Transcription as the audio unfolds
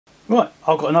Right,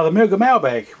 I've got another mega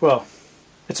mailbag. Well,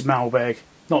 it's a mailbag,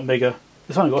 not mega.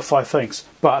 It's only got 5 things,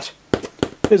 but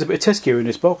there's a bit of test gear in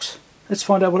this box. Let's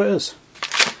find out what it is.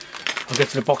 I'll get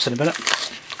to the box in a minute.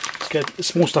 Let's get the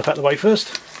small stuff out of the way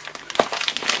first.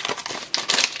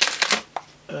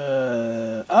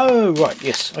 Oh right,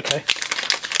 yes, okay.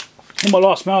 In my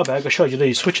last mailbag I showed you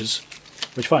these switches,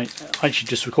 which I actually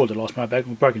just recorded the last mailbag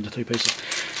and broke into 2 pieces.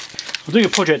 I'm doing a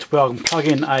project where I can plug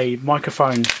in a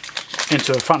microphone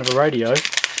into the front of a radio,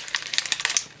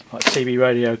 like CB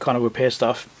radio kind of repair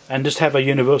stuff, and just have a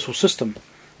universal system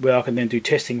where I can then do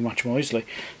testing much more easily.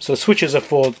 So the switches are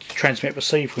for transmit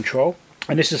receive control,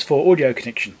 and this is for audio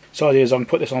connection. So the idea is I can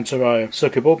put this onto a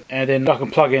circuit board, and then I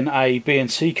can plug in a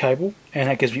BNC cable, and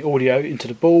that gives me audio into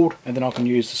the board, and then I can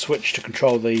use the switch to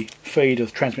control the feed of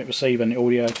the transmit receive and the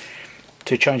audio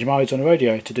to change modes on the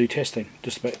radio to do testing.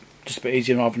 Just a bit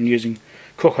easier rather than using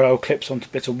crocodile clips onto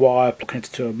bits of wire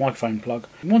connected to a microphone plug.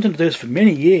 I've been wanting to do this for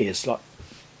many years, like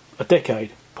a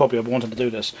decade probably. I've been wanting to do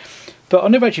this, but I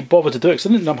never actually bothered to do it because I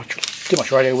didn't do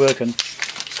much radio work.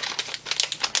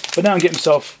 But now I'm getting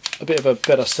myself a bit of a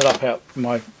better setup out in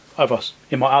my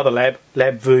other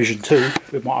lab version 2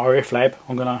 with my RF lab.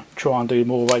 I'm going to try and do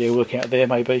more radio work out there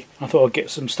maybe. I thought I'd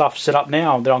get some stuff set up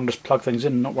now, and then I can just plug things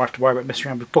in and not have to worry about messing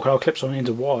around with crocodile clips on the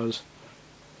ends of wires.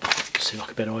 Seems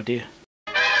like a better idea.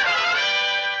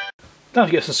 Don't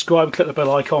forget to subscribe and click the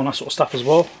bell icon, that sort of stuff as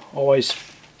well. I always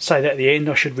say that at the end,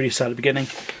 I should really say at the beginning.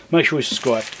 Make sure you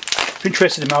subscribe. If you're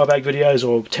interested in mailbag videos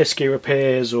or test gear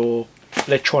repairs or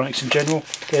electronics in general,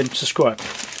 then subscribe.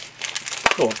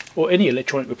 Or any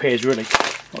electronic repairs really,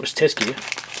 not just test gear.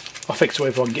 I'll fix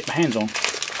whatever I can get my hands on.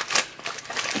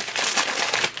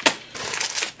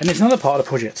 And there's another part of the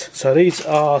project. So these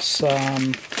are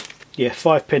some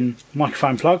 5-pin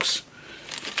microphone plugs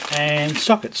and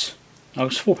sockets. Oh,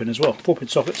 it's 4-pin as well, 4-pin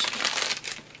sockets.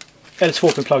 And it's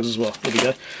 4-pin plugs as well. There we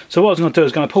go. So what I was going to do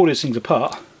is going to pull these things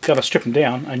apart, going to strip them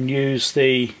down and use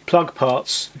the plug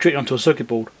parts directly onto a circuit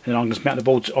board, and then I'm going to mount the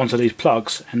boards onto these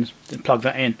plugs and then plug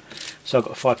that in. So I've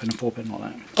got a 5-pin and 4-pin like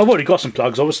that. I've already got some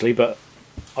plugs obviously, but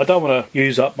I don't want to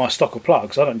use up my stock of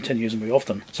plugs. I don't intend to use them very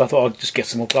often, so I thought I'd just get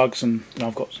some more plugs, and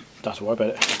I've got, don't have to worry about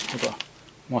it. I've got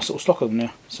a nice little stock of them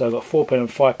now. So I've got 4-pin and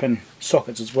 5-pin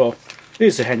sockets as well.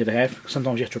 These are handy to have.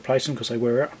 Sometimes you have to replace them because they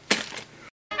wear out.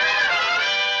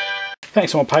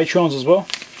 Thanks to my Patreons as well.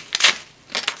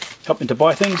 Help me to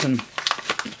buy things and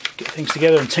get things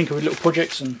together and tinker with little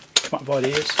projects and come up with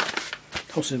ideas.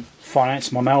 Also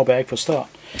finance my mailbag for a start.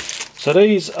 So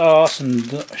these are some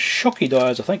Schottky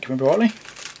diodes, I think, if I remember rightly.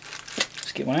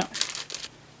 Let's get one out.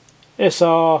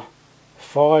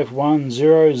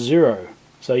 SR5100.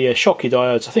 So yeah, Schottky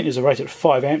diodes. I think these are rated at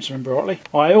 5 amps, if I remember rightly.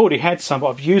 I already had some, but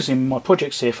I've used them in my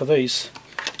projects here for these.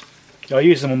 I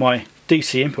use them on my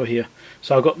DC input here.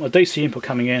 So I've got my DC input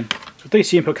coming in. So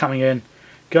DC input coming in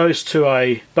goes to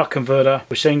a buck converter,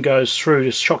 which then goes through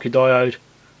this Schottky diode,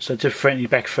 so differently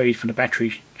backfeed from the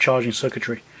battery charging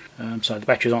circuitry. So the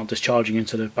batteries aren't discharging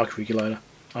into the buck regulator.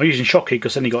 I'm using Schottky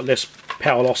because then you got less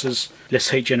power losses, less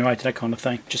heat generated, that kind of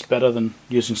thing. Just better than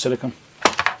using silicon,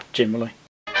 generally.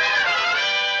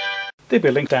 There'll be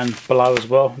a link down below as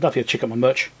well. Don't forget to check out my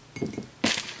merch.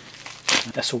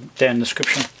 That's all down in the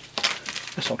description.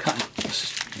 That's not cutting.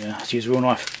 Yeah, let's use a real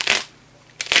knife.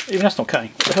 Even that's not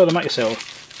cutting. What the hell do I make yourself?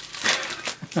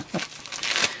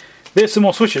 There's some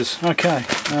more switches. Okay,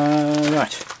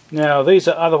 right. Now these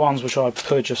are other ones which I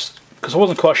purchased because I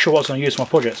wasn't quite sure what I was going to use for my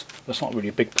project. That's not really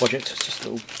a big project. It's just a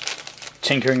little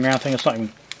tinkering around thing. It's not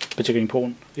even particularly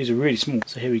important. These are really small.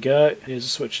 So here we go. Here's a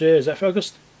switch there. Is that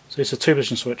focused? So it's a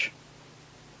 2-position switch.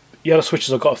 The other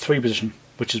switches I've got a 3-position,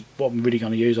 which is what I'm really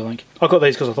going to use, I think. I got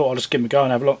these because I thought I'll just give them a go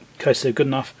and have a look in case they're good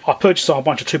enough. I purchased a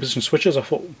bunch of 2-position switches. I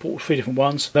bought 3 different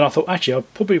ones. Then I thought actually I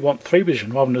probably want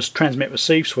 3-position rather than just transmit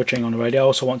receive switching on the radio. I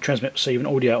also want transmit receive and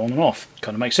audio on and off.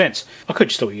 Kind of makes sense. I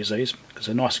could still use these because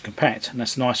they're nice and compact, and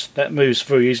that's nice. That moves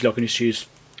very easily. I can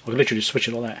literally just switch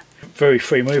it like that. Very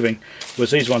free moving. Whereas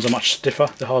these ones are much stiffer.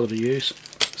 They're harder to use.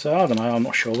 So I don't know. I'm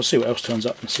not sure. We'll see what else turns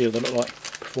up and see what they look like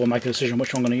before I make a decision on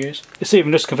which one I'm going to use. It's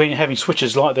even just convenient having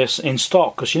switches like this in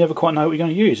stock because you never quite know what you're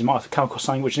going to use. You might have to come across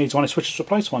something which needs one of the switches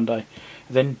replaced one day.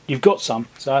 And then you've got some.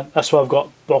 So that's why I've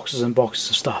got boxes and boxes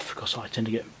of stuff, because I tend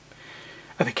to get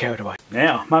a bit carried away.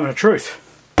 Now, moment of truth.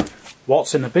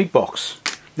 What's in the big box?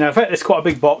 Now, in fact, it's quite a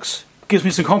big box. It gives me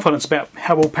some confidence about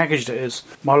how well packaged it is.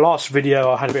 My last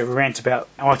video I had a bit of a rant about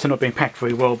the item not being packed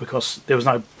very well because there was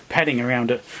no padding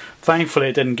around it. Thankfully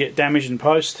it didn't get damaged in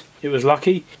post. It was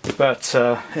lucky, but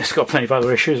it's got plenty of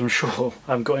other issues, I'm sure.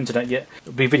 I haven't got into that yet.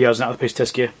 There'll be videos on other piece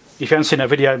test gear. If you haven't seen that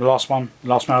video, the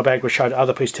last mailbag which showed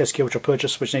other piece test gear which I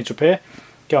purchased which needs repair,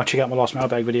 go and check out my last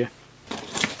mailbag video.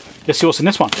 Let's see what's in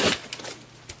this one.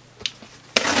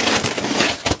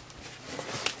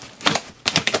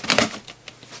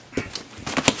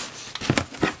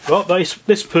 Well,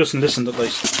 this person listened at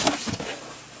least.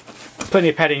 Plenty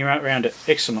of padding around it.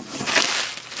 Excellent.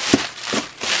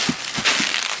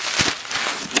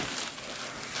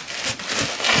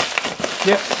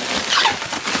 Yep.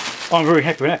 I'm very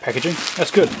happy with that packaging.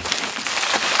 That's good.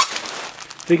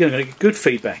 They're going to get good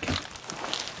feedback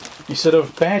instead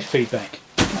of bad feedback.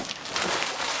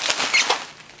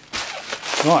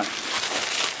 Right.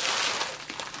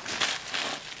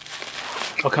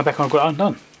 I'll come back when I've got it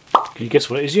undone. Can you guess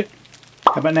what it is yet?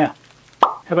 How about now?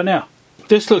 How about now?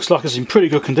 This looks like it's in pretty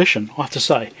good condition, I have to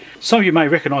say. Some of you may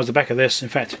recognise the back of this. In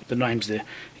fact, the name's there.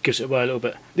 It gives it away a little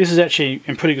bit. This is actually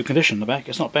in pretty good condition, the back.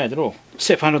 It's not bad at all.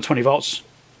 Set for 120 volts.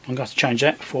 I'm going to change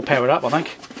that before I power it up, I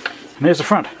think. And there's the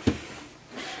front.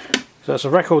 So it's a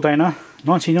Racal-Dana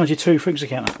 1992 frequency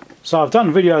counter. So I've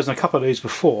done videos on a couple of these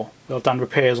before. I've done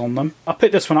repairs on them. I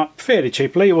picked this one up fairly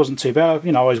cheaply. It wasn't too bad.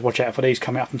 You know, I always watch out for these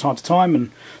coming out from time to time,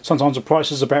 and sometimes the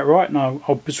price is about right, and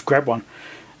I'll just grab one.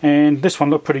 And this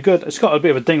one looked pretty good. It's got a bit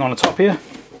of a ding on the top here.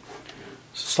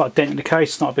 It's a slight dent in the case.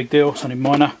 It's not a big deal. It's only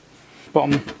minor.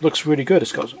 Bottom looks really good.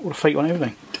 It's got all the feet on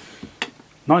everything.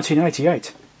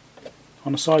 1988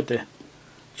 on the side there.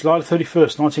 July the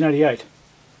 31st, 1988.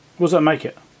 What does that make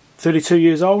it? 32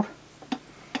 years old,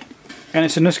 and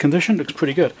it's in this condition. Looks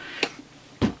pretty good.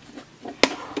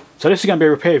 So this is going to be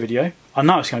a repair video. I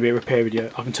know it's going to be a repair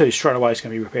video. I can tell you straight away it's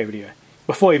going to be a repair video.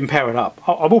 Before I even power it up.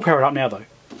 I will power it up now though.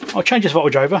 I'll change this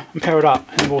voltage over and power it up,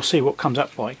 and we'll see what comes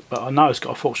up like. But I know it's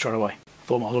got a fault straight away.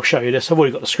 Thought I might as well show you this. I've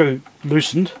already got the screw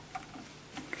loosened.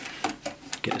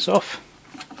 Get this off.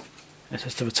 This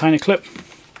is the retainer clip.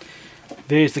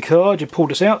 There's the card. You pull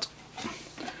this out.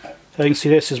 So you can see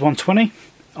this is 120.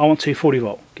 I want 240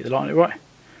 volt. Get the light on it right.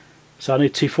 So I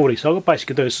need 240. So I'll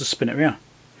basically do is just spin it around,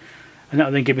 and that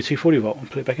will then give me 240 volt and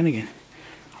put it back in again.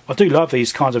 I do love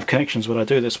these kinds of connections when I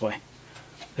do it this way.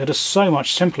 They're just so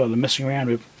much simpler than messing around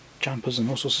with jumpers and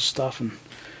all sorts of stuff and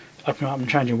opening up and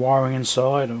changing wiring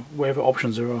inside or whatever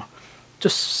options there are.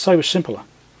 Just so much simpler.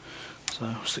 So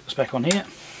I'll stick this back on here.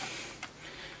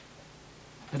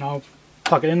 Then I'll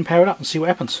plug it in and power it up and see what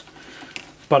happens.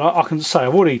 But I can say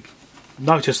I've already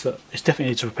noticed that it definitely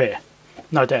needs repair.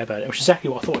 No doubt about it, which is exactly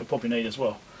what I thought it probably needed as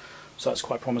well. So that's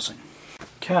quite promising.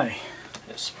 Okay,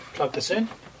 let's plug this in.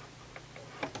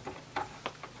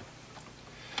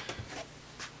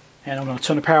 And I'm going to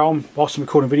turn the power on whilst I'm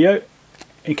recording video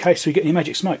in case we get any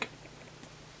magic smoke.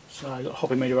 So I've got a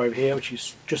hopping meter over here which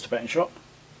is just about in shot.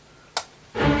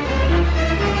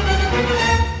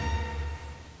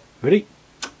 Ready?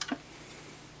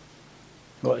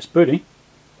 Right, it's booting.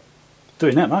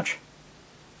 Doing that much.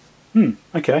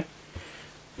 Okay.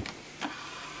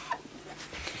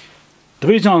 The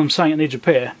reason I'm saying it needs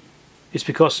repair is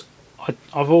because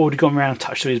I've already gone around and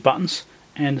touched these buttons,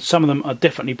 and some of them are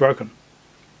definitely broken.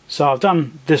 So I've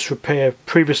done this repair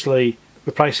previously,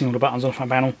 replacing all the buttons on the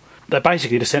front panel. They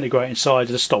basically disintegrate inside,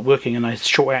 they just stop working and they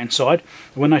short out inside.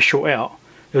 And when they short out,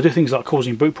 they'll do things like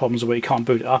causing boot problems where you can't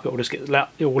boot it up. It will just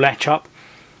it will latch up,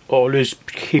 or lose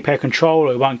keypad control,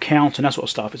 or it won't count, and that sort of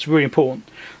stuff. It's really important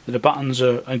that the buttons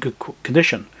are in good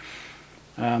condition.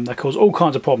 They cause all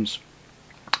kinds of problems.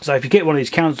 So if you get one of these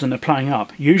counters and they're playing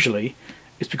up, usually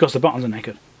it's because the buttons are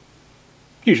knackered.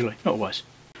 Usually, not always.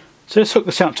 So let's hook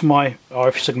this out to my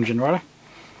RF signal generator.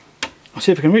 I'll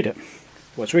see if I can read it.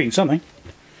 Well, it's reading something.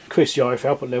 Increase the RF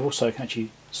output level so I can actually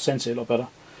sense it a lot better.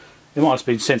 It might have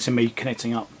been sensing me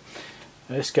connecting up.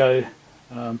 Let's go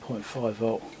 0.5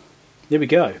 volt. There we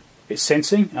go. It's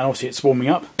sensing, and obviously it's warming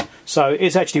up. So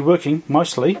it's actually working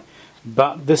mostly,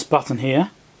 but this button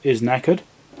here is knackered.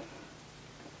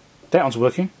 That one's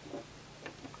working.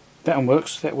 That one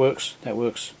works, that works, that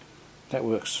works, that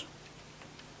works.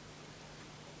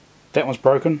 That one's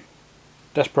broken.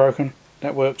 That's broken.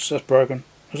 That works, that's broken.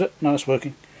 Is it? No, it's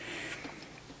working.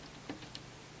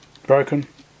 Broken.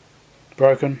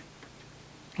 Broken.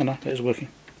 Oh no, that is working.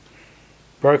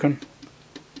 Broken.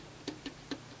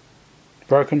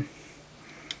 Broken.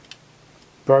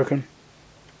 Broken.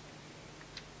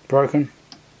 Broken.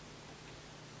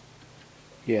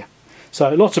 Yeah. So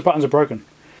lots of buttons are broken.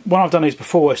 When I've done these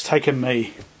before, it's taken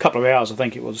me a couple of hours, I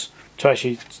think it was, to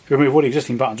actually remove all the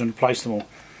existing buttons and replace them all.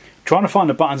 Trying to find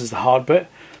the buttons is the hard bit.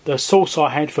 The source I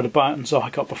had for the buttons I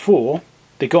got before,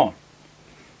 they're gone.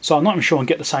 So I'm not even sure I can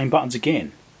get the same buttons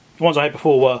again. The ones I had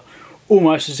before were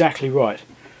almost exactly right.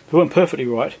 They weren't perfectly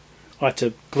right. I had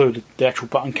to glue the actual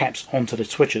button caps onto the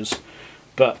switches,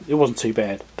 but it wasn't too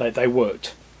bad. They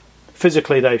worked.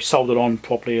 Physically they soldered on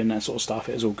properly and that sort of stuff.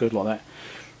 It was all good like that.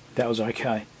 That was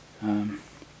okay. It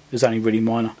was only really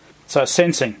minor. So it's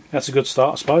sensing. That's a good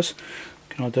start, I suppose.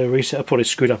 Can I do a reset? I've probably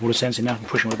screwed up all the sensing now. I'm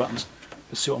pushing all the buttons.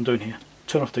 Let's see what I'm doing here.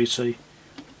 Turn off DC,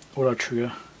 auto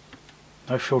trigger,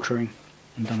 no filtering,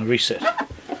 and done a reset.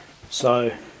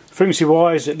 So frequency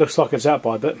wise it looks like it's out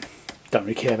by a bit. Don't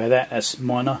really care about that, that's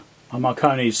minor. My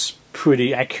Marconi's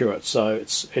pretty accurate, so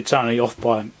it's only off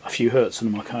by a few hertz in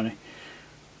the Marconi.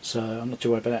 So I'm not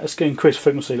too worried about that. Let's increase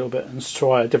frequency a little bit and let's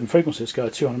try a different frequency. Let's go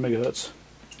 200 megahertz.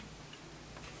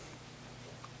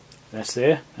 That's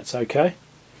there, that's okay.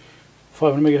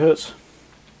 500 megahertz.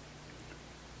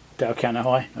 That'll count that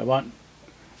high, it won't.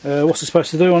 What's it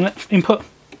supposed to do on that input?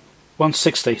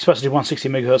 160. It's supposed to do 160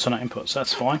 megahertz on that input, so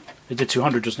that's fine. It did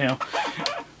 200 just now.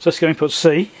 So let's go input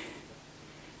C,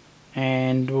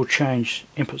 and we'll change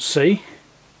input C.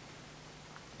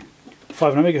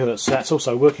 500 megahertz. That's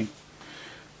also working.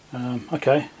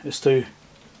 Okay, let's do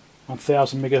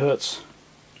 1000 megahertz,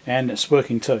 and it's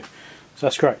working too. So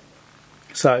that's great.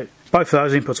 So both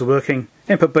of those inputs are working.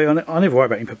 Input B, I never worry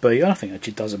about input B. I don't think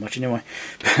it does it much anyway.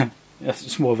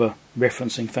 It's more of a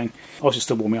referencing thing. Obviously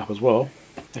still warming up as well.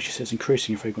 Actually says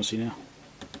increasing in frequency now.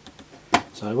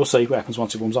 So we'll see what happens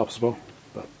once it warms up as well.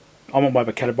 But I'm on my way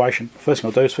by calibration. First thing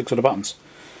I'll do is fix all the buttons.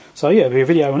 So yeah, there'll be a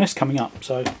video on this coming up.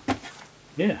 So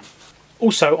yeah.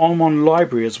 Also I'm on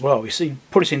library as well. You see,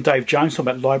 probably seen Dave Jones talking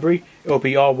about library,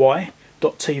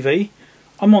 lbry.tv.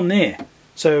 I'm on there.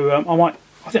 So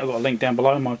I think I've got a link down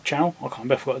below in my channel. I can't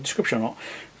remember if I've got a description or not.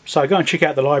 So go and check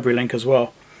out the library link as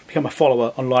well. Become a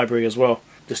follower on library as well.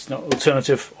 Just an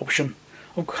alternative option.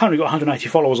 I've currently got 180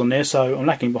 followers on there, so I'm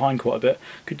lacking behind quite a bit.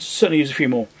 Could certainly use a few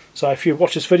more. So if you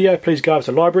watch this video, please go over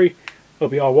to library,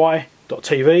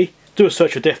 lbry.tv. Do a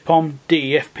search for Defpom,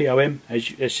 DEFPOM,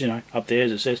 as you know, up there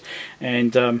as it says,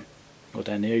 and or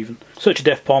down there even. Search for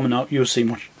Defpom and you'll see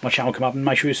my channel come up, and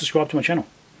make sure you subscribe to my channel.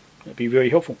 That'd be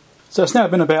very helpful. So it's now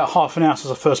been about half an hour since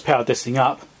I first powered this thing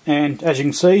up, and as you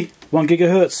can see, 1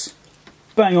 gigahertz,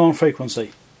 bang on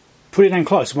frequency. Pretty damn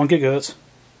close, 1 gigahertz.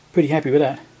 Pretty happy with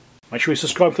that. Make sure you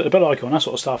subscribe, click the bell icon, that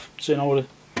sort of stuff, so in order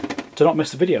to not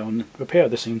miss the video and repair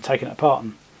this thing and taking it apart.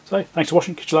 And so, thanks for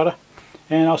watching, catch you later,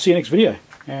 and I'll see you next video.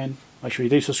 And make sure you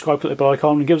do subscribe, click the bell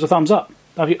icon, and give us a thumbs up.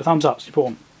 Don't forget the thumbs up, it's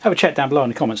important. Have a chat down below in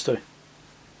the comments too.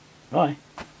 Bye.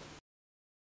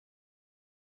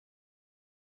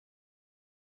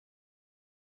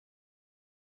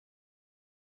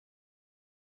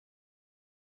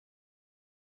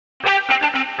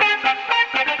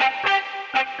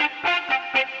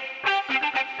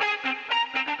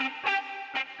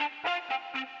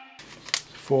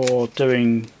 For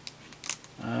doing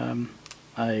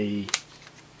a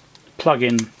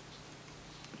plug-in,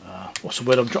 what's the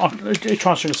word? I'm trying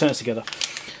to string a sentence together,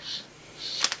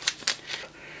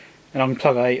 and I can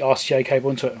plug a RCA cable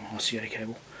into it. RCA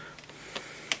cable.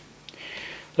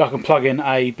 Then I can plug in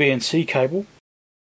a BNC cable